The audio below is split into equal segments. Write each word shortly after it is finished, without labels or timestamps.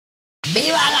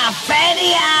¡Viva la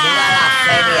feria! ¡Viva la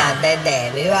feria,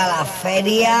 tete! ¡Viva la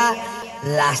feria!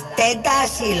 Las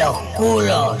tetas y los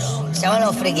culos. Somos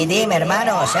los FrikiTeam,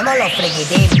 hermanos. Somos los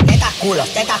FrikiTeam. Tetas, culos,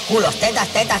 tetas, culos, tetas,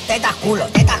 tetas, tetas,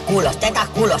 culos, tetas, culos, tetas,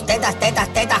 culos, tetas, tetas,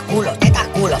 tetas, culos, tetas,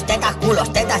 culos, tetas,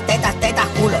 culos, tetas, tetas, tetas,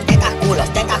 culos, tetas,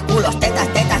 culos, tetas, culos, tetas,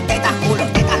 tetas, tetas,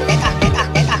 culos, tetas, tetas, tetas,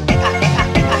 tetas, tetas,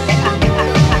 tetas, tetas, tetas.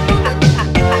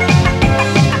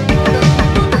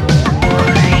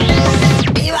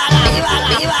 ¡Viva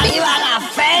la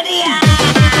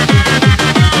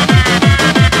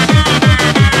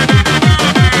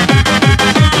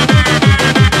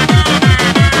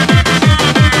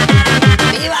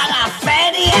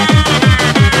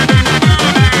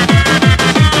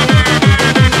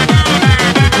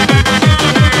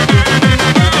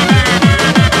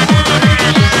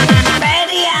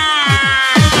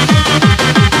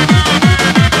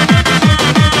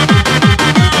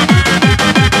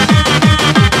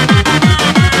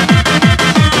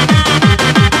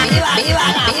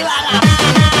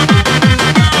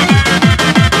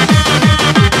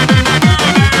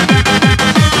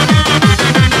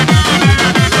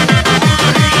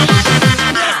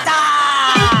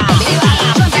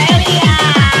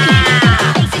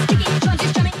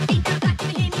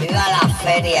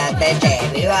feria!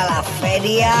 ¡Viva la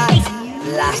feria!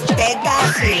 Las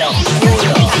tetas y los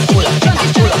culos. Culos, tetas,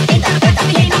 culos, tetas, tetas,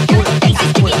 tetas, culos, tetas,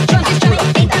 culos, tetas,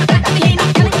 culos, tetas, tetas,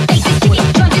 tetas, culos,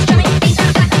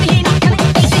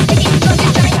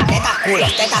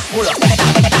 tetas, culos, tetas, culos,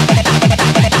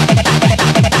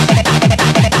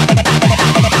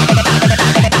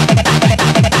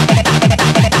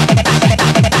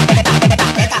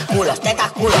 tetas, culos,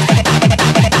 tetas, culos.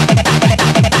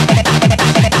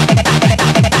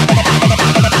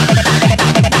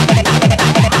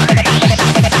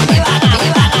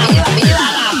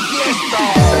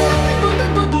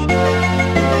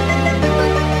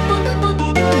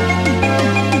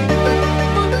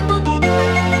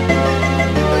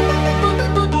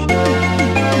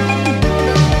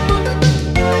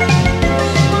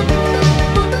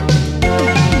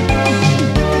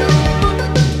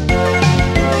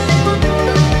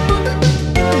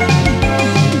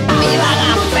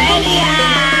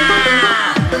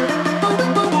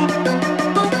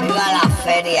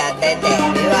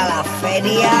 ¡Viva la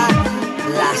feria!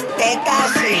 Las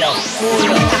tetas y los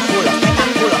culos. Tetas, culos, tetas,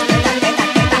 culos, tetas, tetas,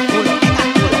 tetas, culos, tetas,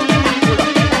 culos, tetas, culos,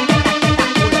 tetas, culos,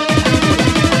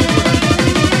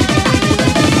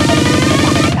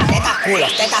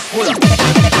 tetas,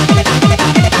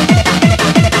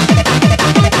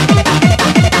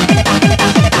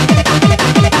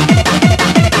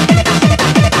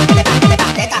 culos,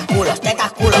 tetas, culos,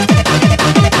 tetas, culos.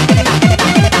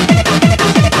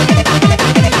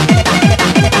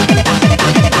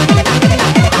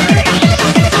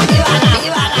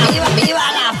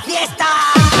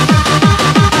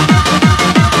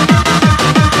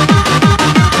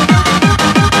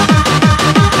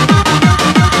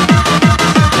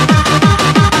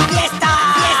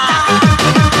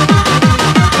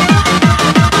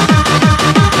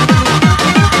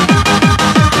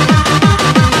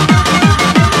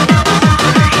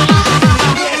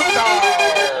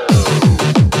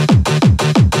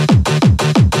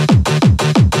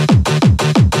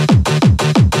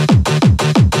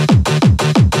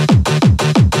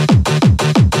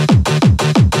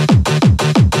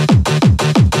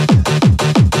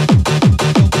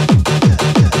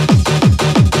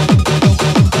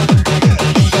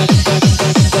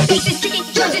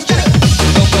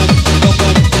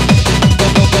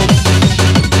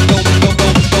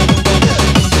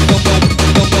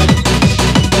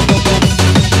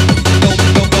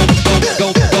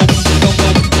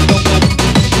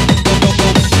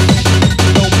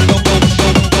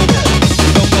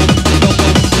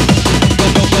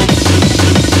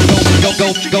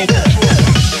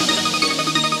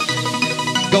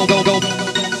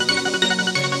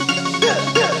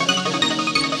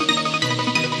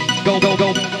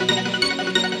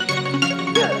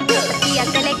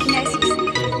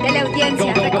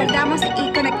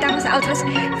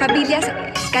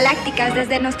 Galácticas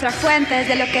desde nuestra fuente,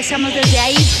 desde lo que somos desde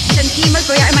ahí. Sentimos,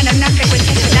 voy a emanar una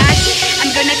frecuencia solar. I'm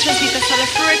gonna transmit a solar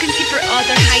frequency for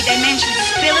other high dimensions.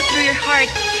 Feel it through your heart.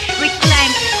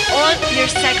 Reclaim all your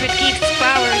sacred gifts,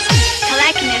 powers.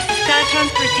 Telekinesis,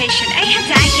 teletransportation. I can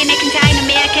die in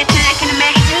America, I can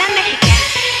America.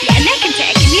 Yeah, and I can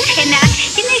take you here now.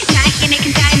 In this night, and I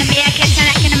can die in America,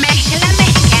 I can America.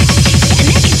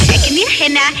 And I can take you here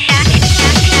now.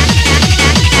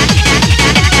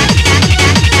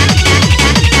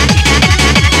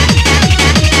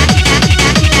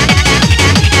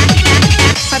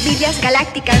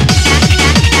 Galácticas.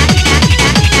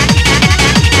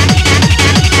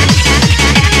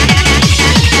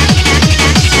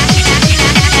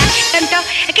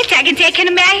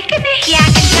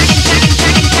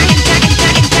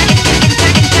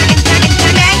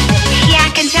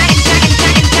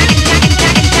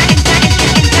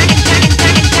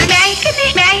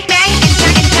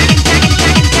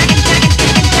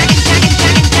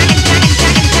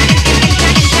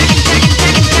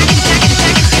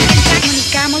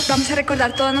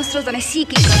 recordar todos nuestros dones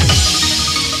psíquicos.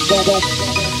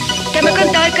 Te amo con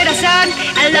todo el corazón,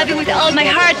 I love you with all my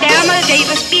heart. Te amo desde ahí,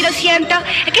 respiro, siento.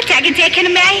 Que te hagan take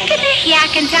me, que te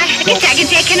hagan take, que te hagan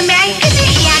take me, que te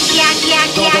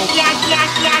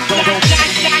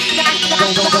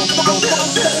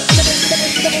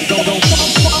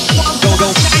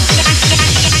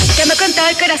te amo con todo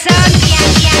el corazón.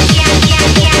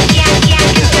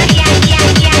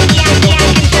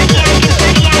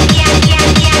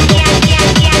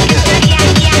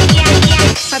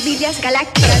 Familias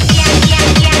galácticas.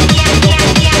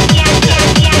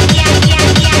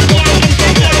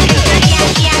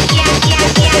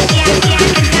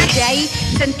 De ahí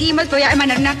sentimos, voy a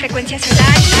emanar una frecuencia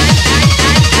solar.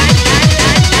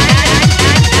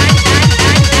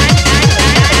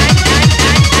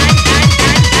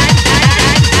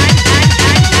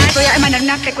 Voy a emanar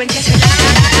una frecuencia solar.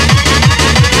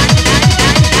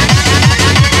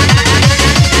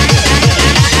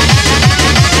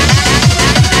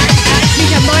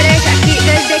 Mis amores, aquí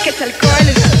desde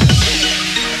Quetzalcóatl.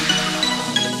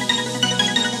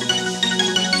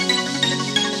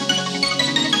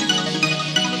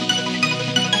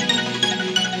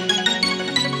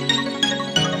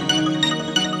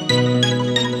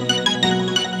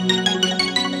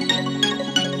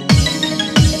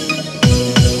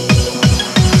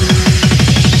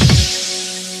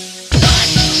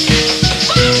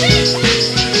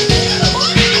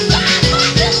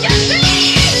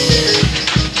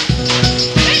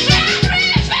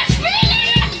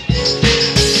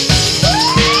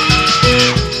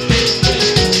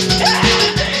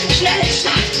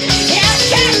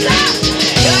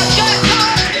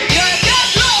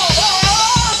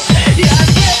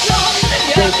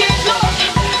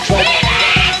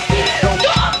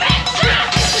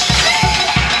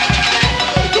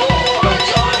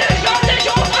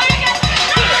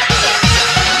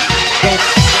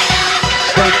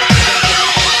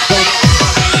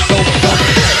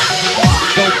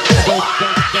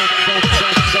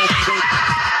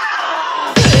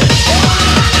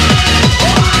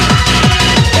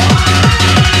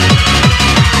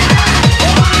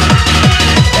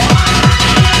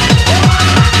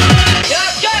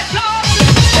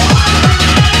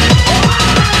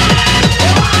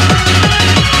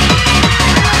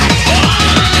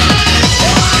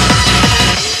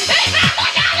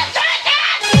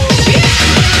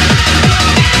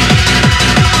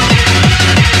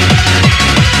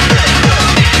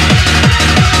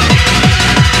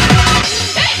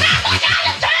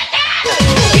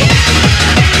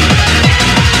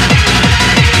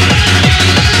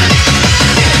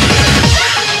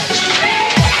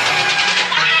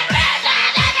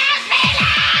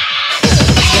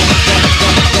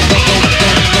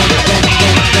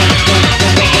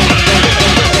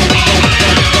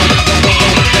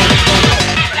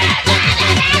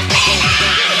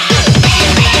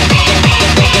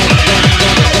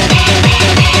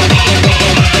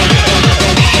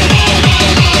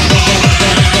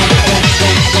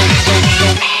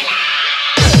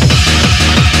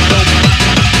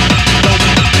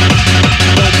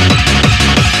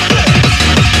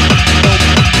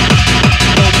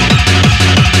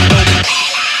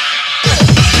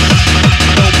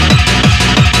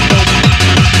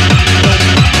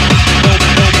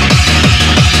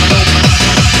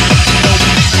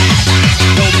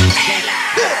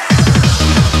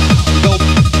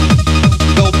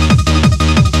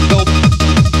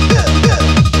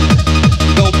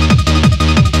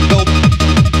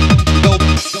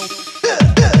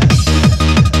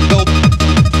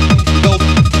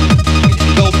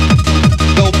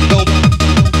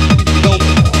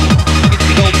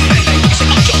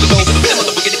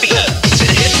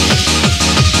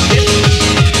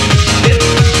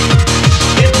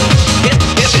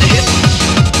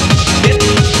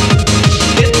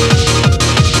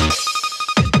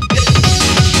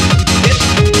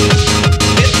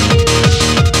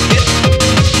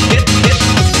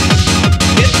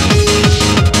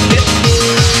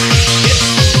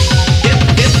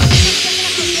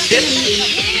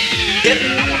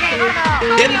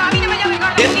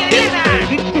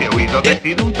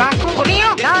 decir un taco? ¿Mío?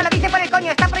 No, lo dice por el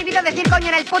coño. Está prohibido decir coño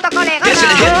en el puto cole. ¿Qué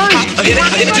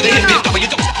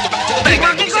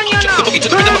coño no?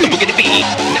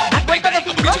 ¿Has vuelto a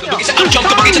decir coño?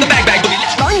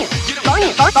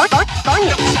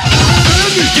 Coño.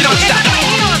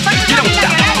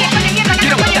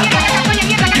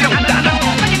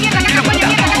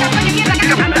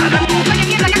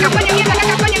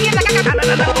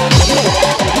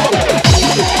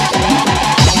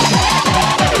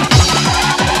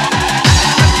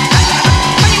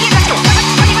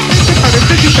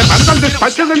 Parece que te manda al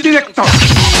despacho del director.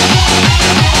 esto.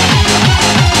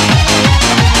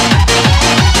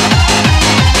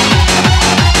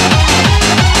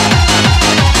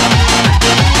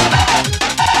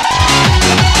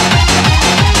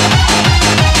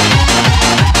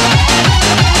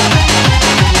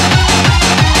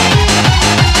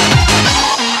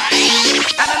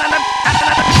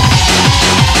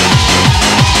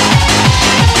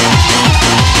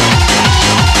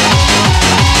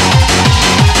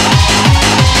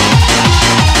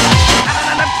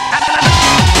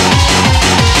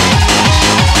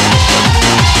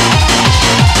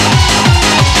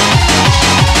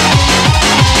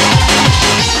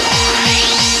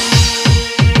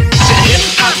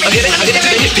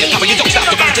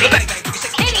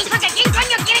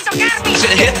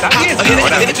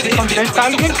 Contesta a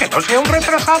alguien que no sea un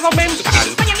retrasado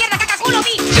mental. ¡Coño, mierda, caca, culo,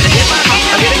 vi! ¿Qué es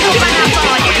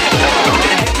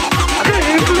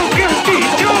lo que has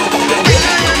dicho?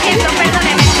 Lo siento,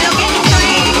 perdóneme, lo que he dicho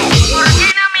es... ¿Por qué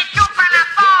no me chupa la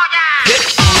polla?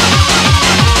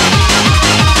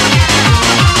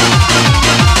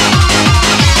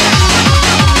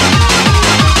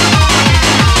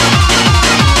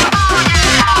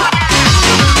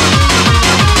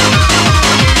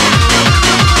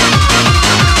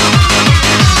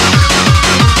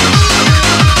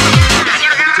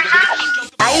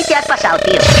 Ahí te has pasado,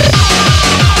 tío.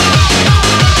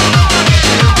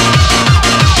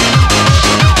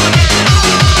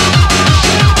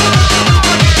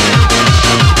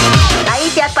 Ahí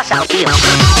te has pasado, tío.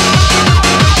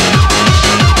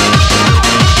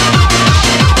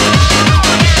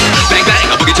 Bang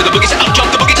bang, a boogie to the boogie, I'll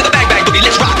jump the boogie to the bang bang boogie.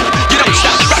 Let's rock. You don't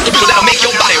stop, rock the people that'll make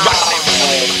your body rock.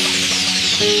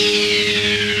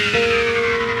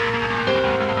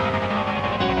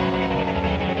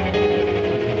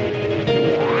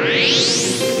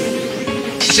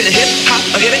 I said a hip hop,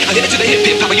 I hit it to the hip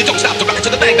hip hop. You don't stop, the rock it to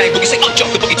the bang bang boogie. Say I'll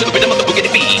jump the boogie to the rhythm of the boogie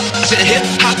to beat. I said a hip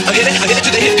hop, I hit it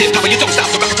to the hip hip hop. You don't stop,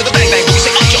 the rock it to the bang bang boogie.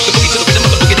 Say I'll jump the boogie to the rhythm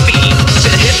of the boogie to beat. I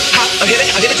said a hip hop, I hit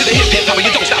it to the hip hip hop.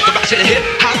 You don't stop, the rock. I said a hip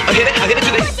hop, I hit it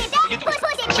to the.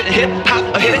 I said a hip hop,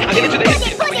 I hit it to the hip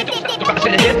hip hop. You don't stop, the rock. I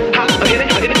said a hip hop, I hit it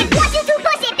to the.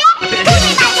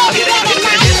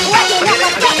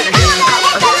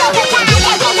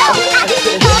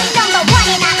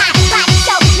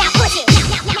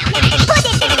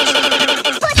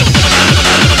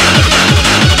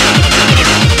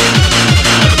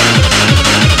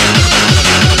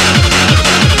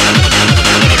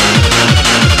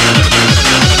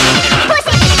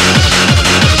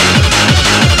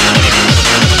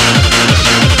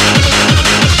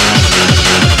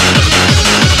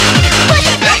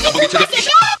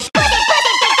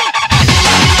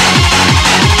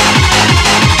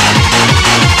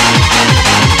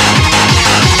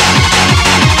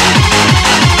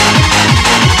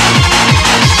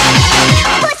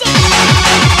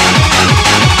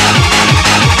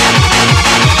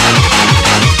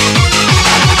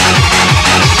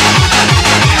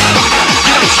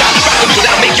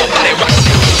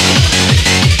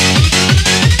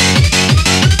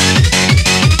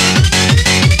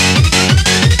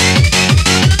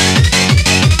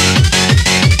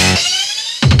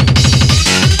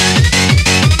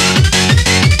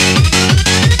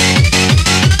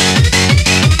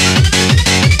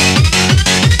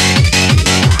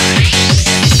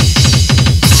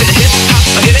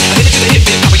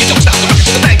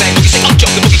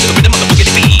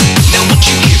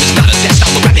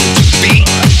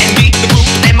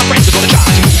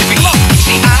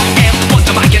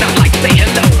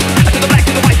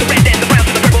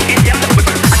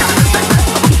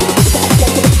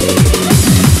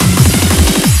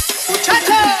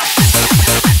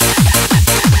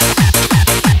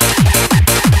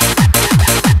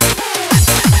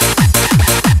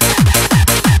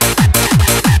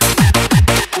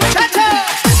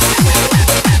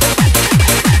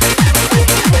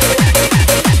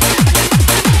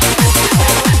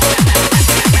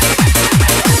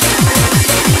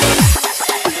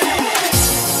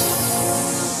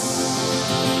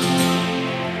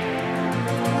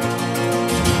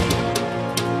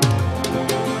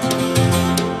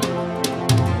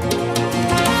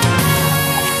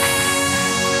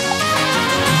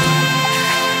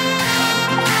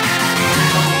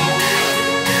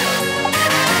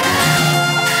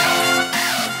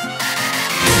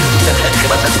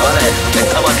 chavales,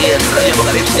 estamos aquí en Radio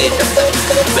Apocalipsis.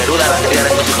 Menuda alegría de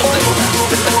estos hijos de puta.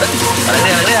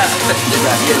 Alegría, alegría.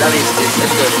 Aquí el Davix,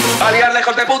 esto es... ¡A liarle,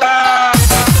 hijos de puta!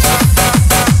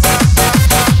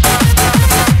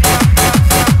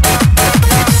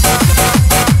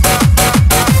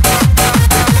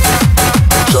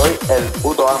 Soy el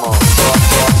puto amo.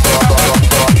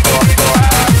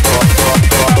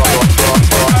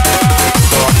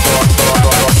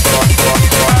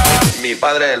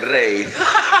 padre el rey.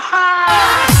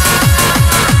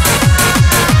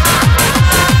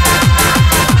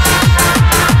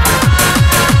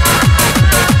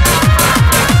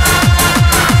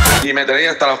 Y me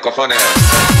tenía hasta los cojones.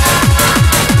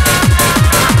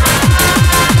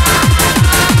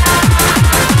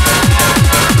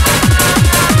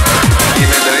 Y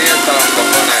me tenía hasta los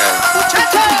cojones.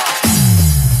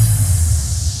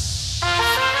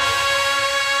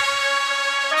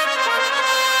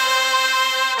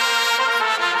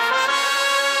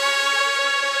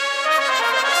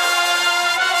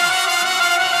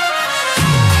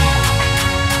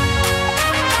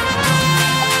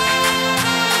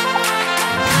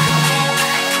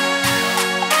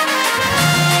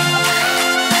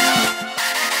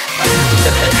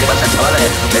 ¿Qué pasa,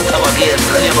 chavales? Estamos aquí en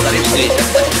Radio Apocalipsis.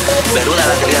 Menuda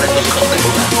la que lian estos hijos de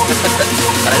puta.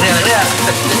 ¡Alegría, alegría!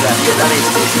 Gracias, Davix.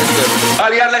 ¡A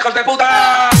liarle, hijos de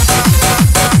puta!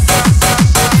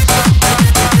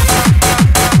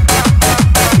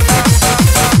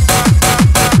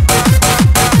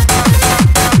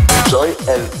 Soy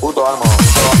el puto amo.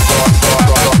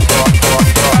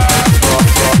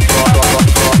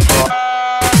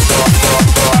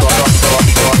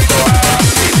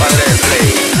 Mi padre el rey.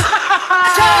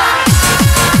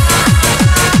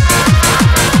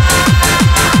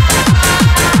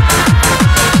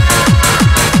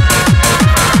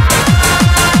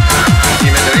 Y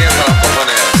me tenía hasta los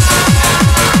cojones.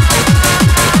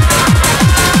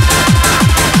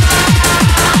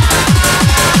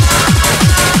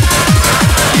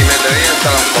 Y me tenía hasta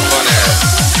los cojones.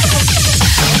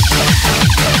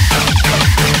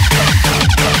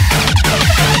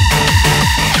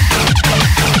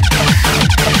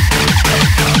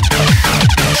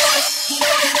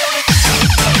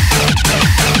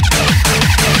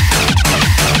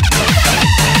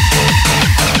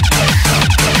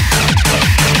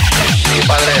 Mi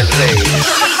padre el rey.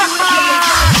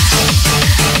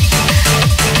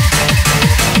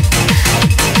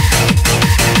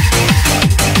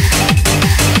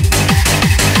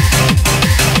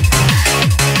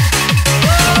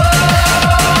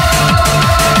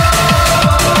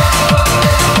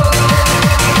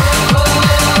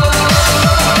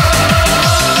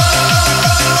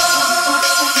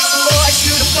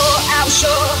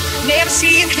 Never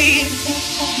see it clean.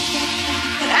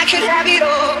 I could have it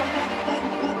all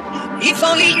if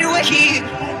only you were here.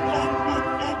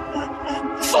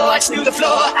 Forwards to the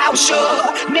floor, I was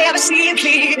sure. Never see it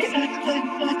clean.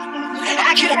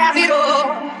 I could have it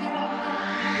all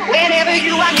whenever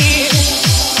you are near.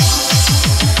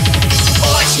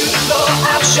 Forwards to the floor,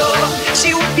 I was sure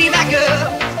she would be my girl.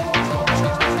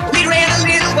 We ran a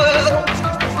little world,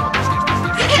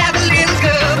 have a little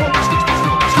girl.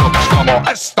 Como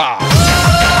esta.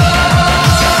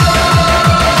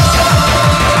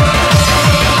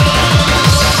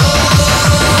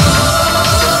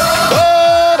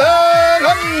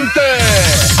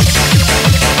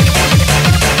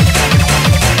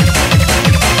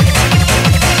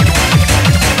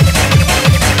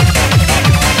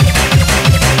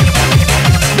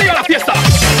 ¡Viva la fiesta!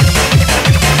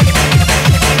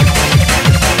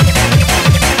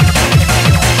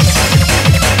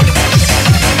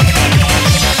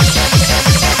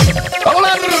 ¡A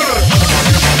volar!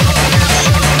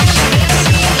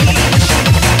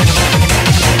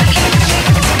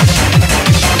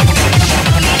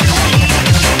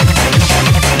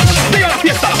 ¡Viva la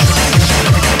fiesta!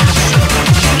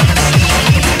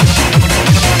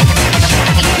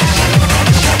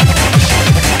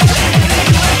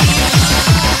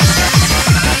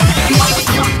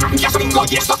 Ya es domingo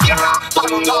y esto cierra. Todo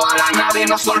el mundo a la nave,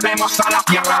 nos volvemos a la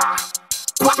tierra.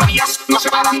 4 días nos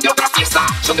separan de otra fiesta.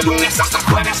 Son de lunes hasta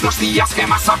jueves los días que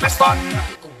más apestan.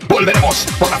 Volveremos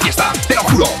por la fiesta, te lo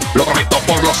juro. Lo prometo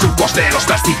por los surcos de los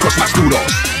plásticos más duros.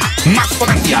 Más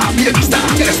potencia, mire vista,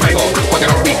 que les traigo. Poder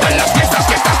órbita en las fiestas,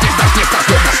 fiestas, fiestas, fiestas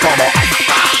locas como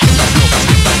esta.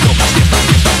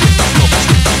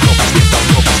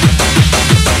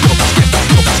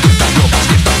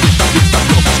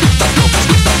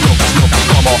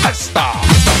 Como esta.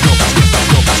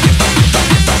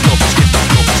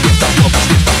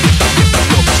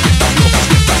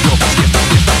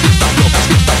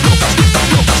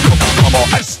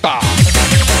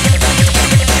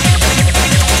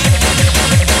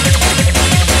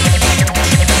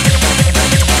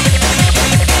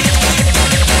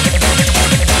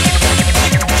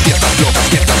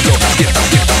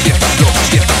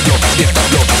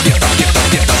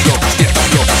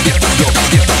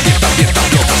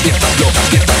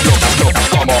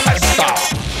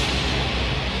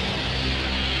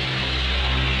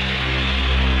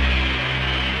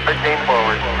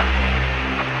 Forward.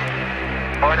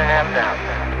 4.5 down.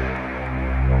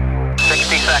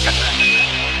 60 seconds.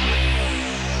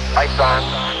 Lights on.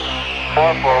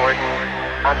 4 forward.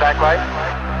 Contact light.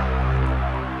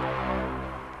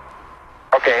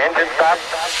 Okay, engine stop.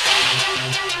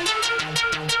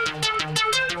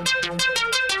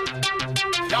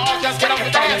 Y'all just get up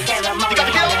and dance. You got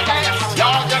to get up and dance.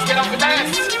 Y'all just get up and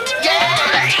dance. Yeah!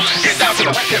 Get down to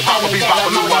the hip hop beat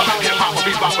bopaloo, hip hop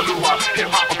beat bopaloo, hip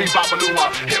hop beat bopaloo,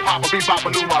 hip hop beat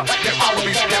bopaloo, hip hop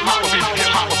beat, hip hop beat, hip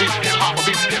hop beat, hip hop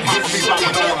beat, hip hop beat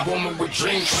bopaloo. Woman with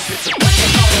dreams. What's the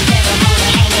motor,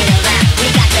 hanging around? We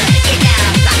got to get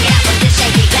down, rock it out with this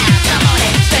shaky ground. Come on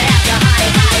and spread out your heart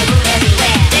and body, move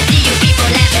everywhere. Let's see you people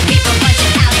laughing, people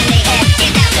punching out in the air.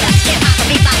 Get down to the hip hop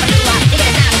beat bopaloo. You get a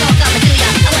sound, it's all coming to ya.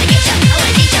 I wanna get ya, I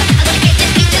wanna teach ya, I wanna get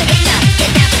this beat to get ya.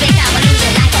 Get down to big time, lose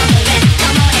your life on the rest.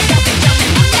 Come on and jump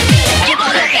up that feeling, you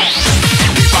gon' look at.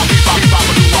 Beat bop beat bop beat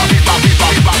bopaloo, beat bop beat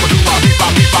bop beat bopaloo, beat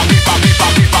bop beat bop beat bop beat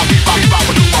bop beat bop beat bop beat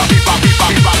bopaloo, beat bop beat bop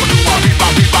beat bopaloo, beat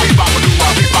bop beat bop beat bopaloo,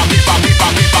 beat bop beat bop beat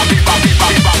bop beat bop beat bop beat bop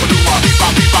beat bopaloo.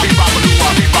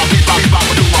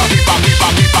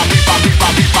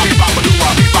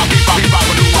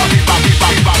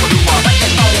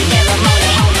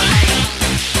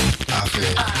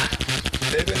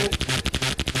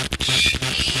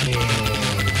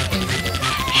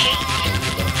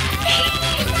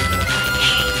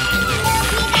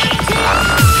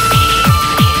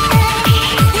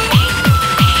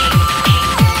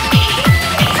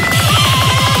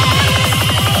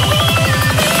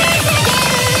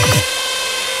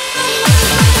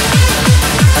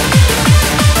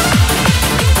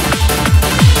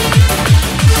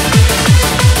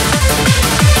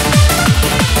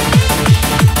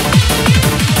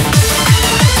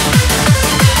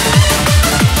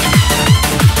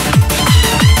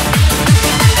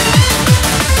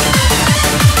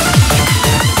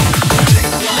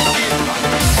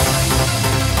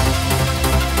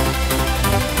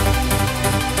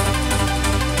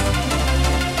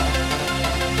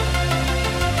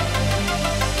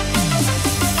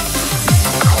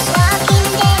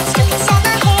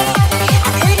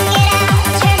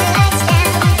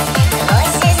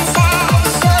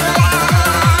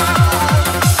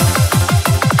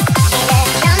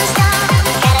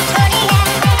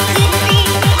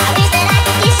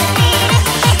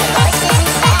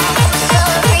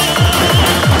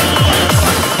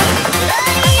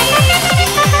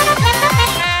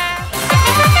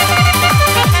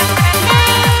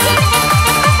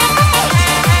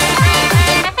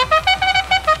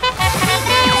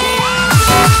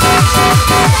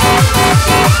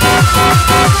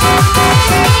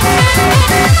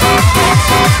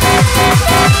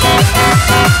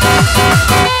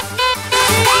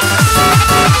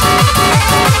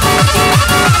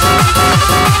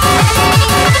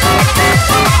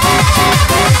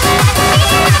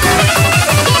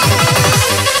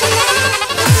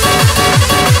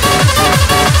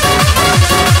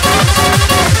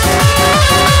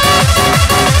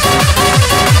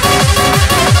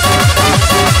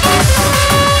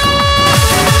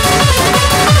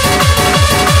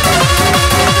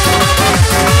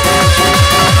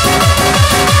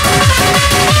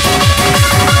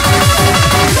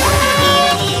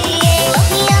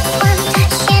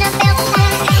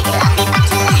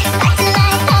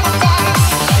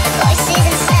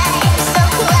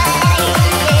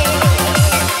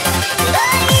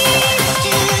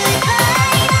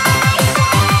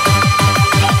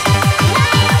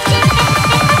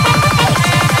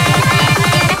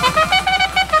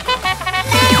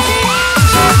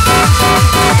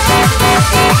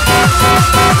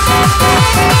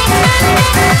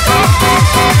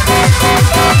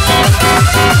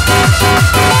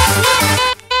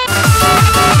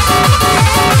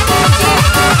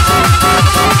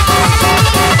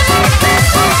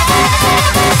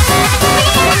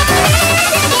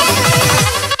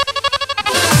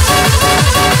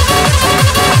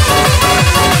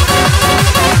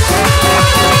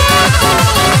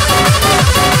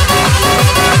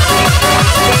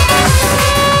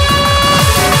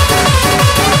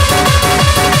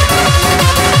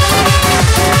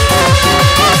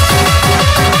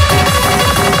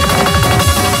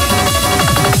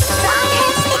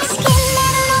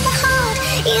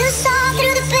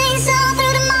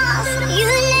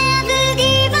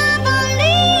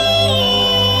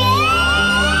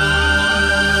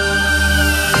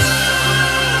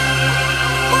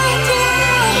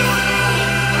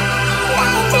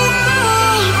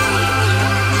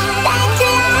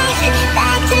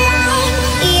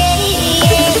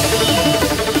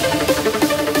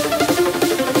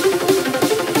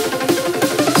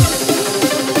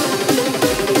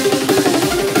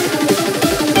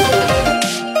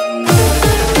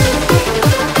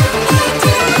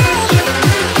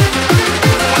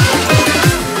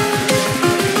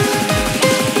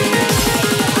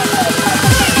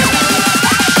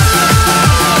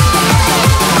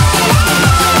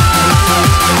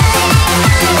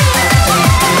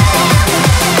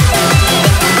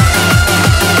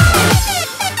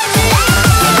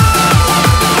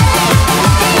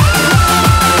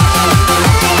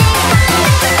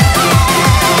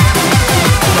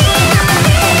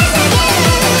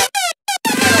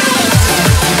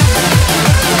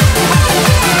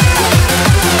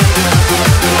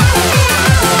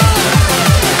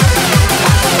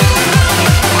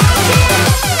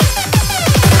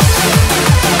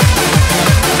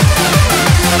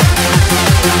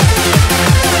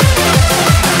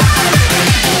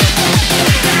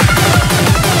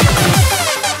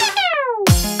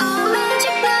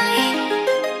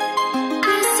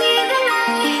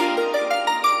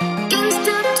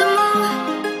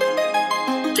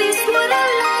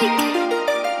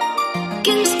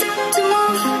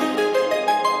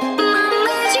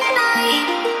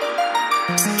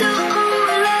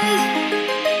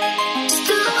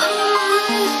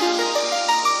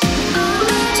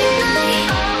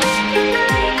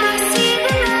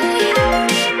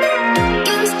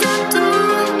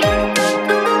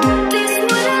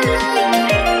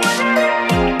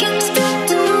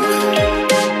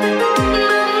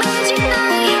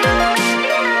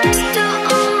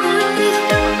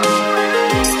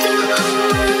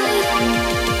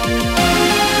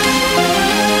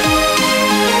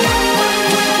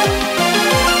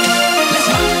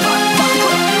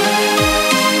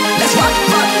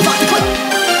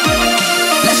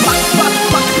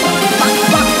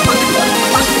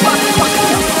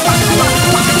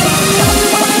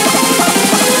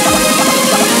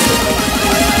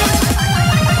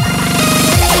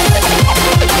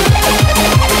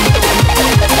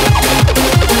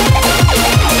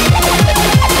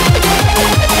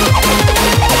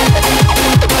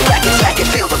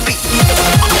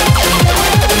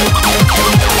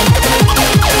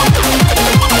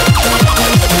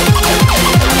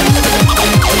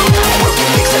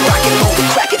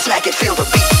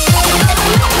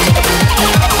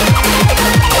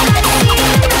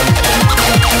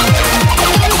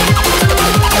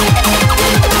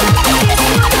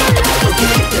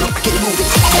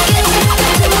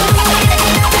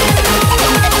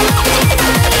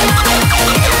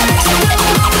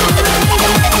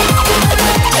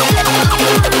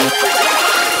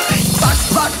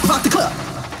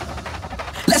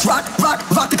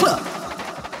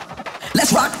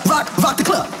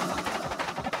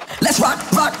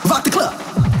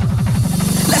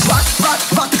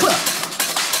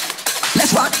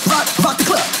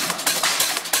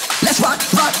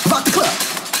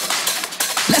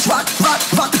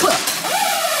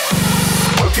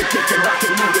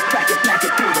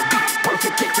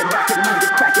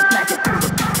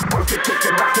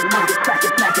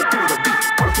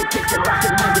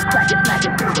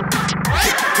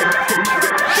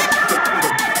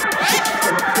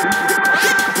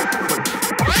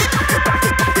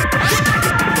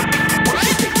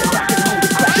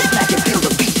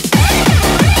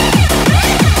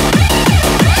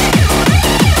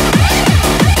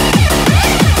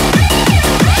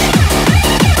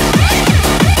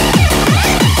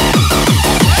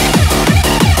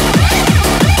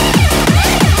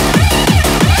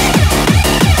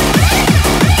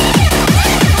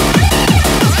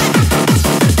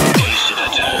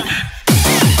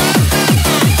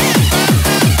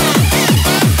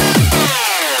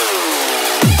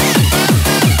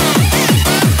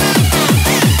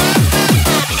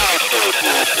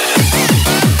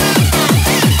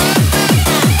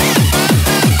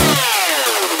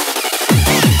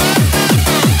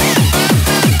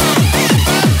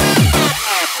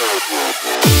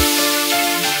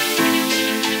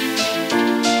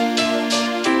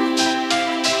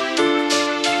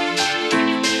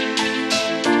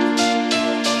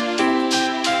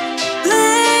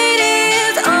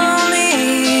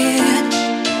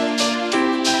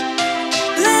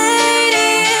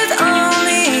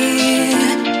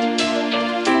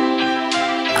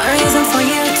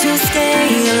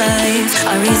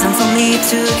 A reason for me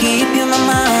to keep you in my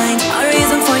mind. A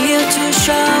reason for you to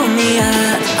show me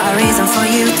up. A reason for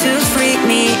you to freak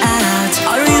me out.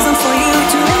 A reason for you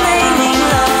to remain in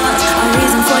love. A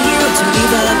reason for you to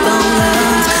give up on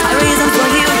love. A reason for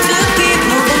you to keep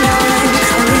moving on.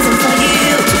 A reason for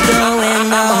you to go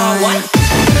and on.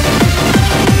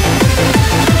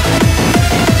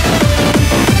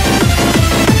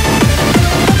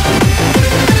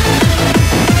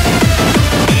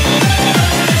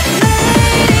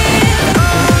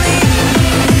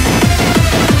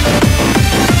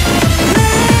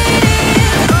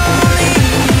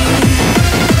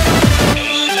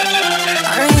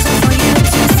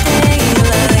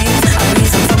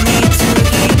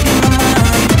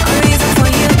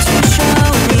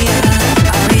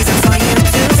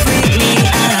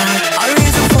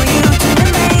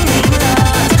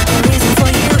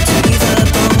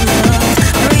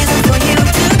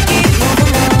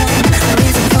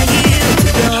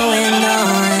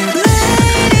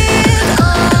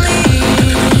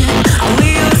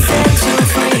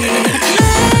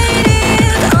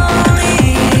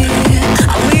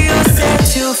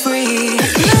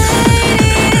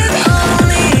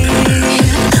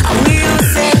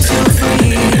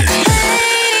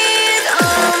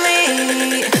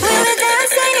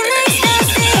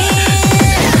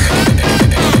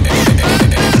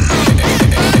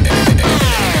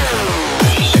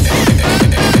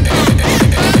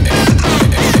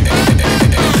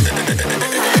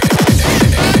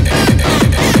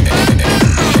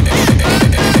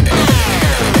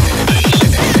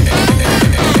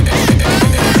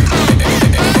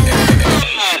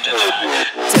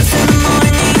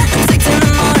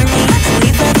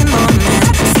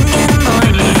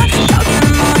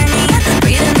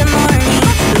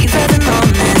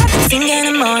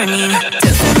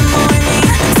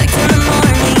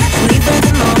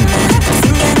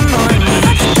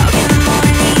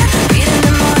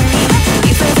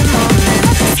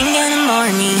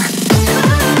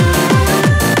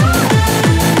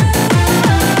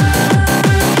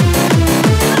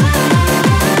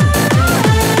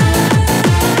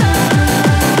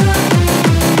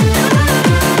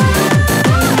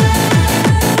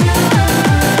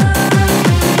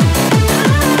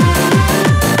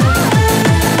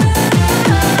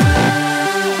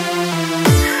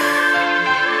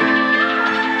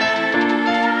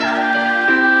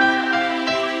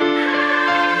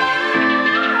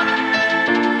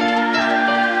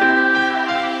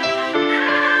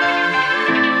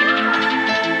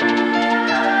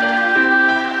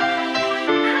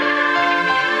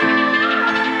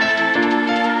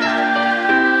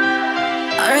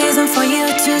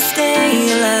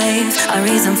 A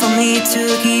reason for me to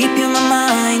keep you in my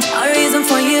mind. A reason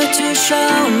for you to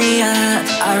show me up.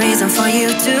 A reason for you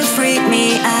to freak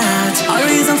me out. A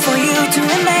reason for you to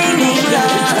remain in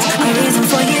love. A reason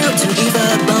for you to give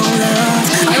up on love.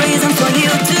 A reason for you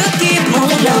to keep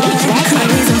moving on. A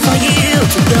reason for you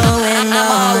to go and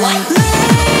on.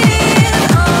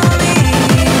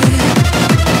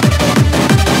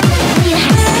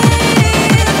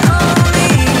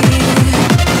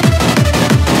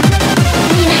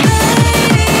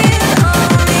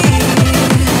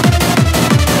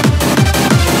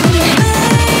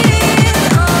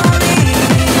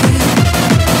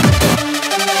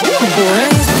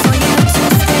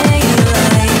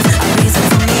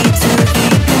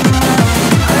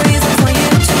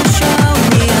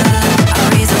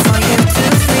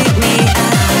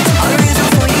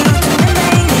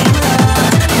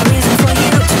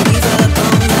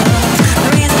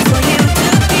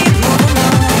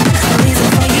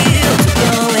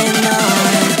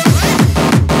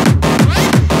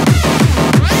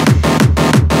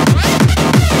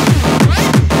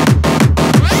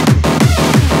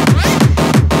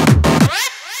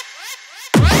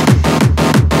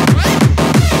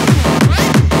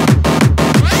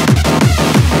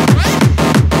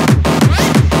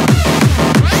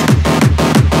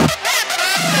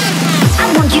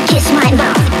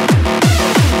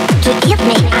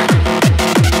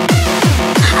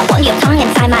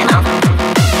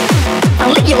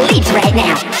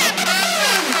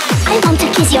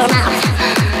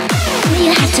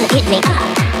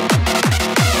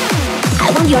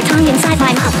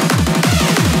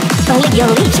 Don't lick your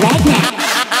lips right now.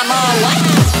 I'm all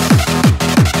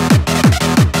white.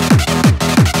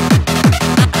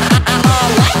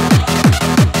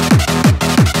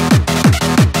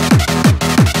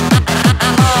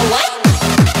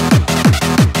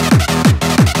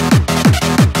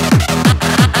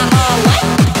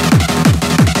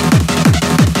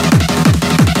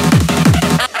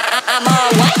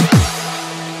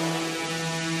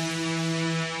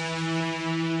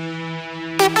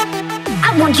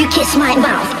 won't you kiss my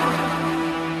mouth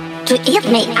to eat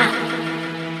me up?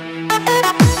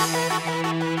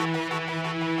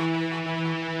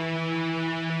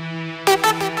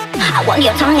 I want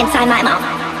your tongue inside my mouth.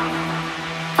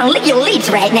 I'll lick your lips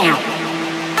right now.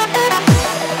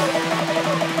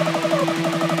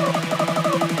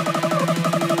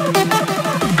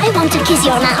 I want to kiss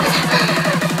your mouth.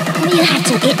 You have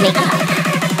to eat me up.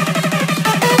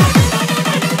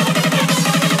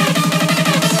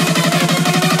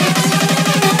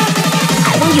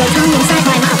 Your tongue inside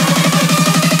my mouth.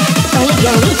 I'll lick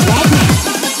your lips right now.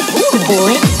 Ooh,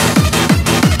 boy.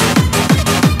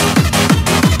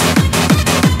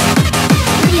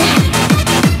 Yeah.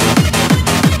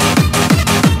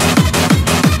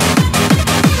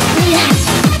 Yeah.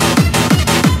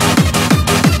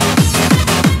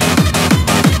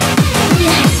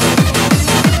 Yeah.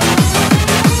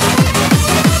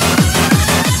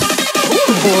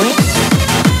 Ooh, boy.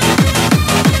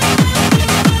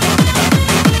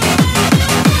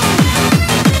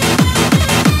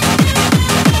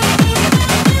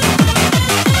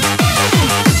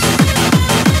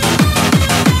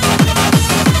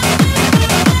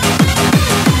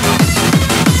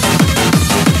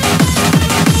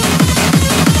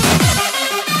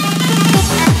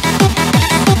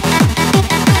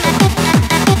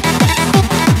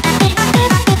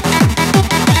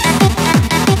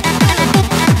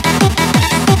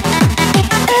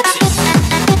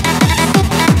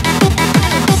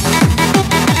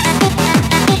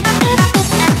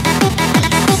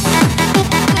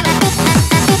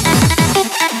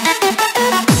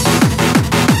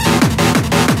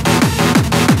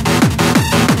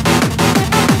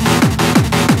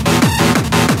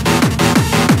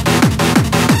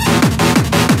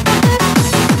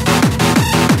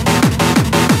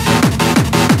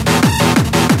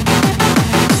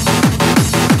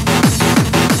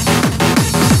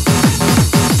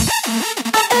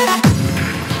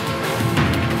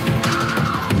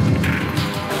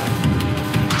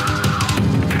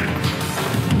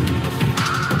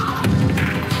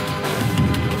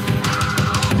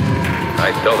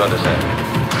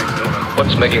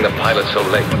 What's making the pilot so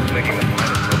late?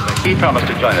 He promised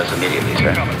to join us immediately,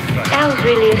 sir. Sounds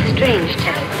really a strange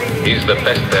type. He's the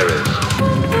best there is.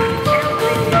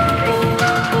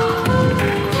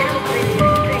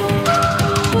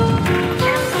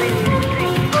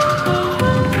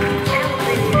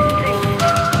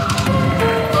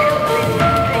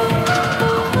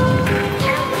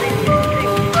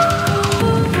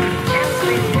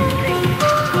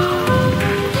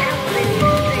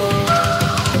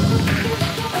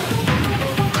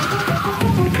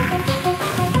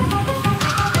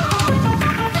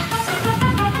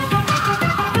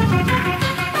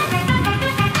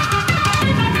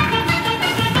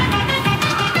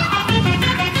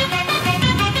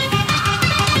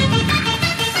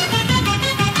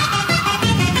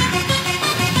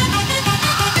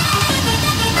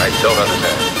 Don't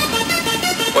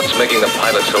understand. What's making the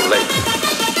pilot so late?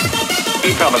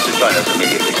 He promised to join us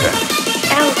immediately, sir.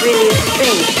 Sounds really a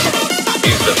strange type.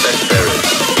 He's the best there is.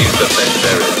 He's the best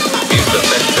there is. He's the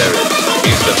best there is.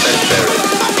 He's the best there is.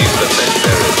 He's the best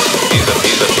there is. He's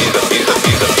a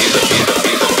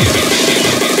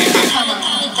Come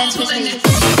on, dance with me.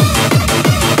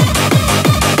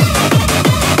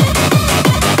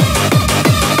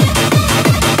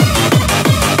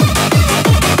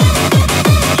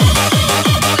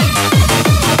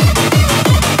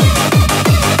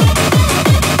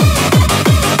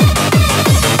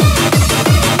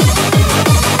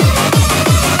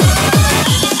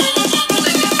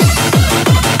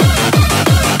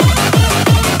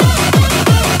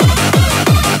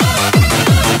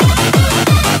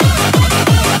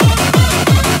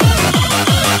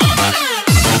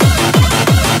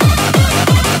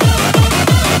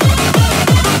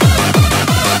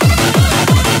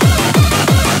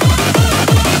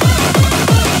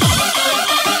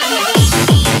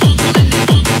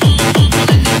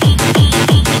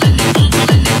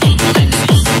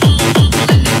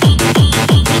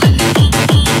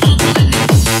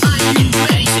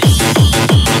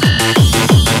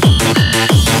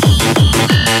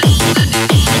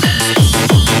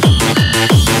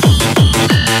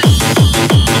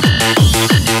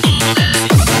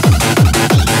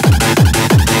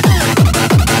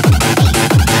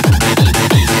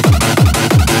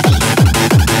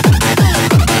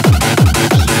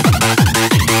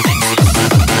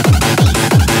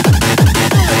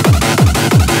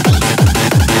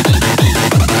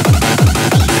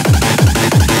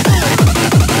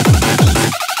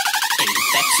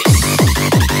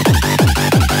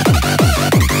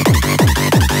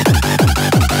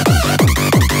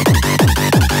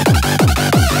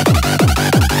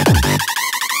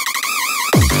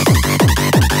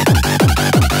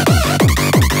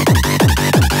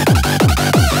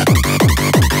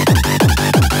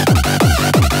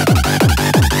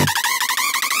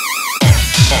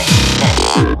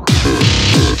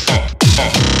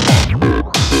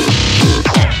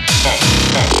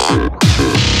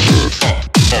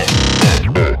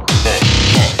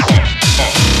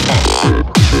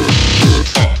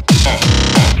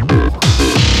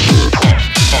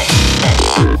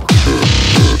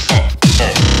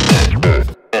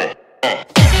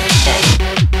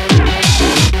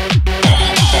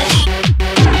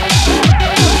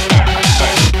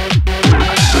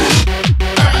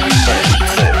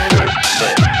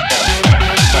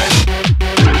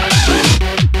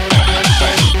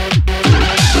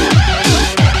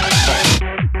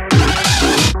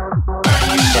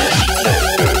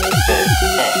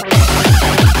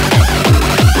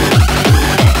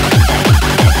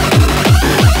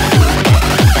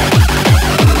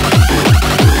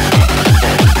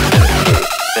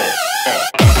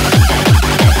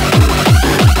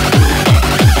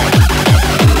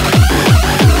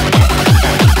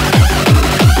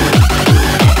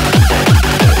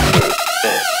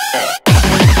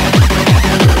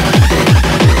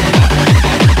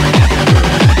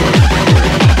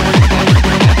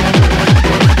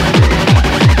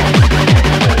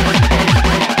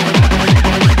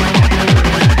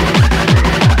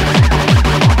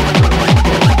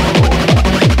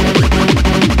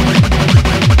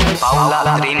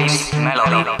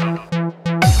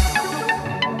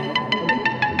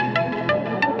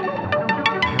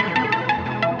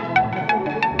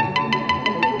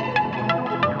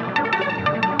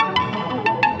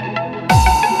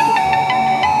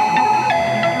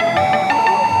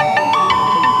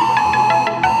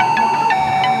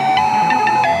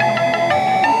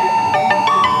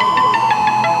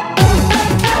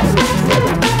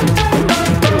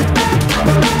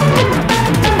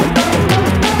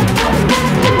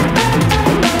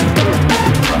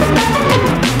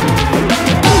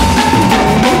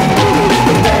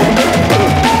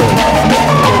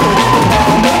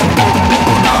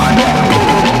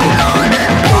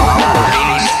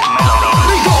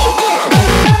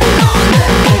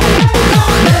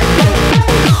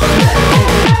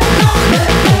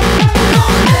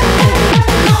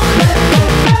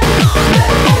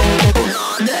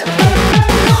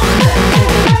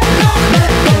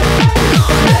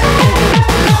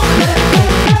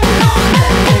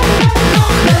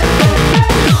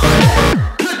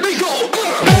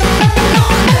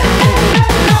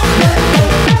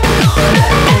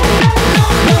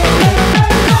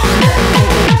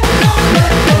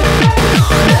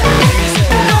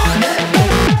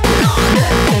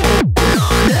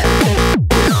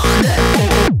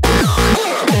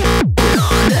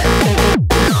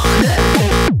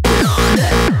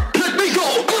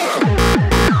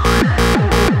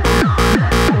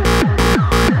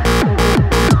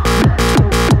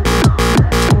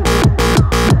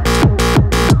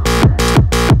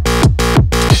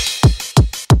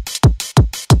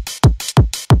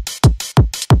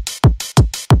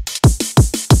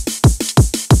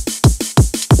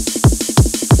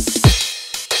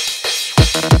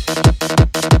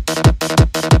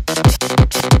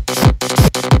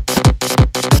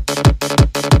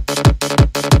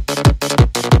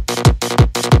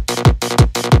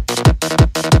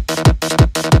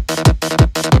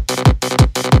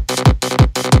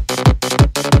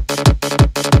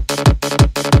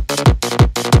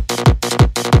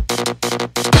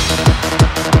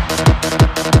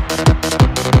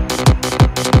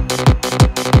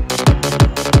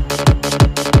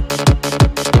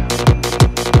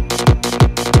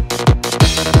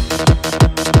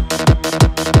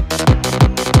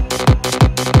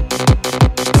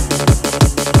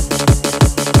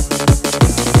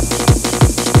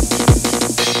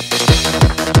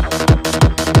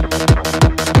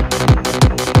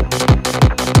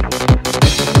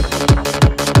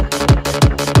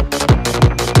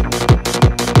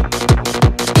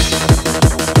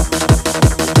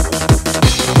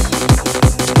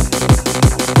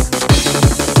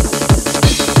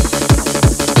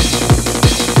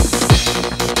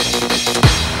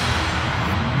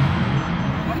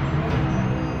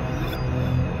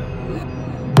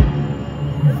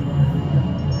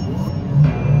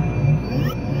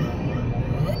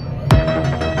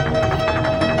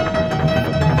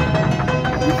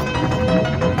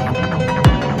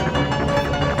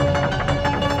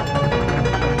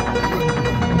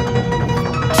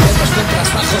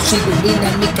 pasos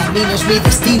iluminan mi camino, es mi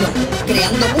destino.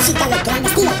 Creando música lo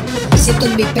clandestino. Siento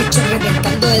en mi pecho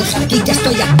reventando el jardín, ya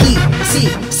estoy aquí.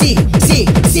 Sí, sí, sí,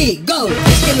 sí, go.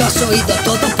 Es que lo has oído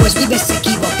todo, pues vives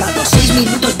equivocado. 6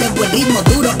 minutos de buen ritmo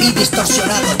duro y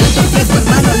distorsionado. Yo te ofrezco,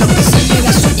 hermano, lo que siempre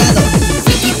habías soñado.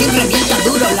 FrikiTeam revienta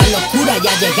duro, la locura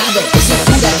ya ha llegado. Es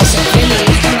locura, desenfreno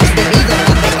y jamás debido.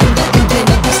 Navegando entre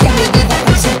notas que a mi vida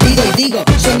dan sentido. Y digo,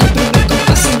 suena el primer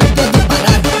compás y no puedo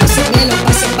parar. Pásenmelo,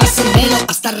 pásenmelo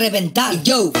hasta reventar. Y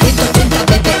yo, 180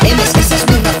 BPM, esa es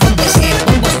mi razón de ser.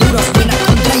 Bombos duros, buena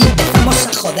contra y empezamos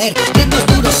a joder. Ritmos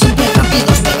duros, siempre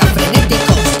rápidos, mega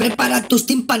frenéticos. Prepara tus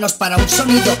tímpanos para un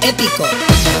sonido épico.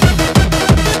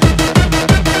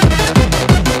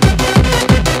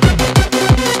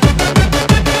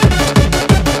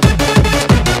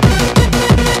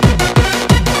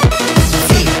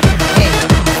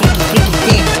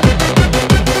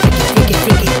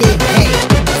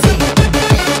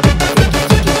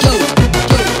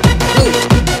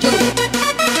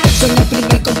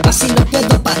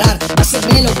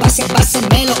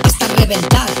 Pásenmelo hasta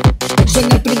reventar.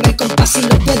 Suena el primer compás y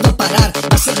no puedo parar.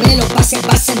 Pásenmelo hasta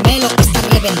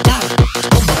reventar.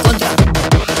 Bombo contra,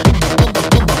 bombo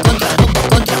contra, bombo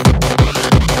contra,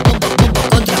 bombo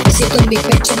contra. Siento en mi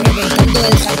pecho reventando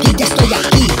el jardín, ya estoy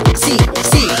aquí. Sí,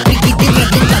 sí, FrikiTeam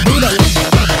revienta duro.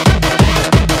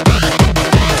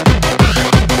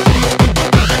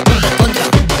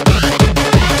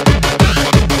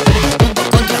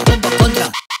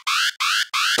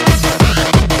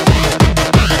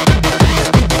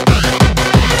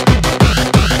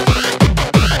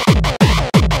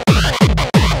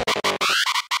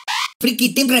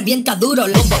 FrikiTeam revienta duro.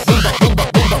 Bombo, bombo, bombo,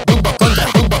 bombo, bombo contra,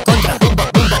 bombo contra, bombo,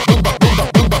 bombo, bombo, bombo,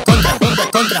 bombo contra, bombo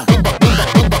contra, bombo, bombo, bombo,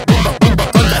 bombo,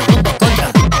 bombo contra, bombo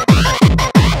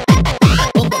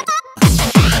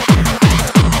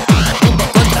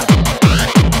contra,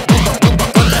 bombo, bombo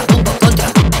contra, bombo contra,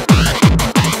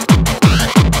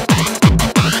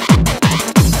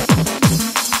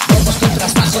 bombos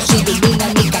contras bajos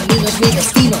iluminan mi camino, es mi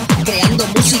destino. Creando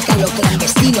música lo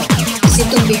clandestino.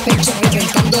 Siento en mi pecho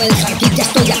reventando el jardín, ya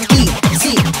estoy aquí.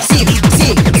 Sí, sí,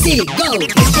 sí, sí, go.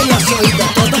 Es que lo has oído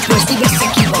todo, pues vives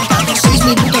equivocado. 6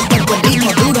 minutos de buen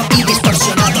ritmo duro y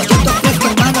distorsionado. Yo te ofrezco,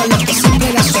 hermano, lo que siempre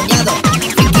habías soñado.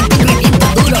 FrikiTeam revienta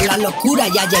duro, la locura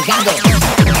ya ha llegado.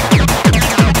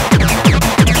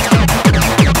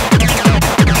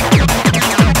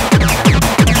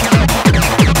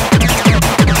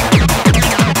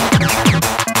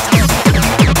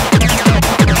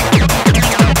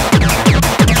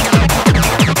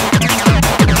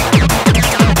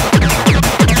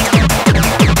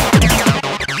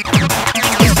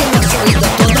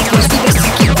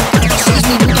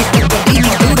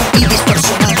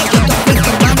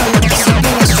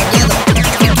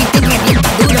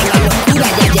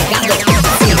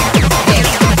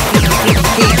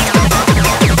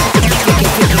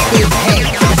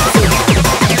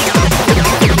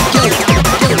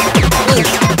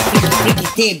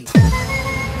 FrikiTeam.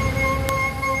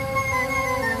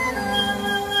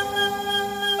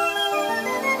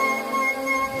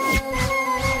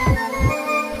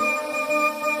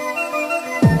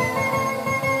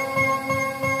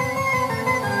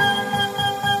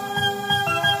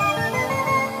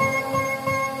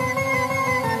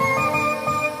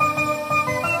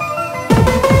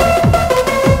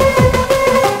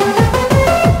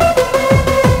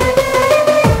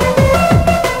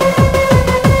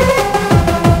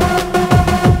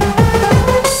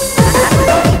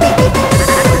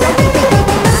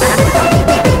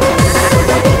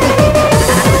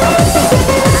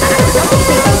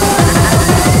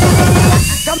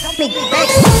 Big bang.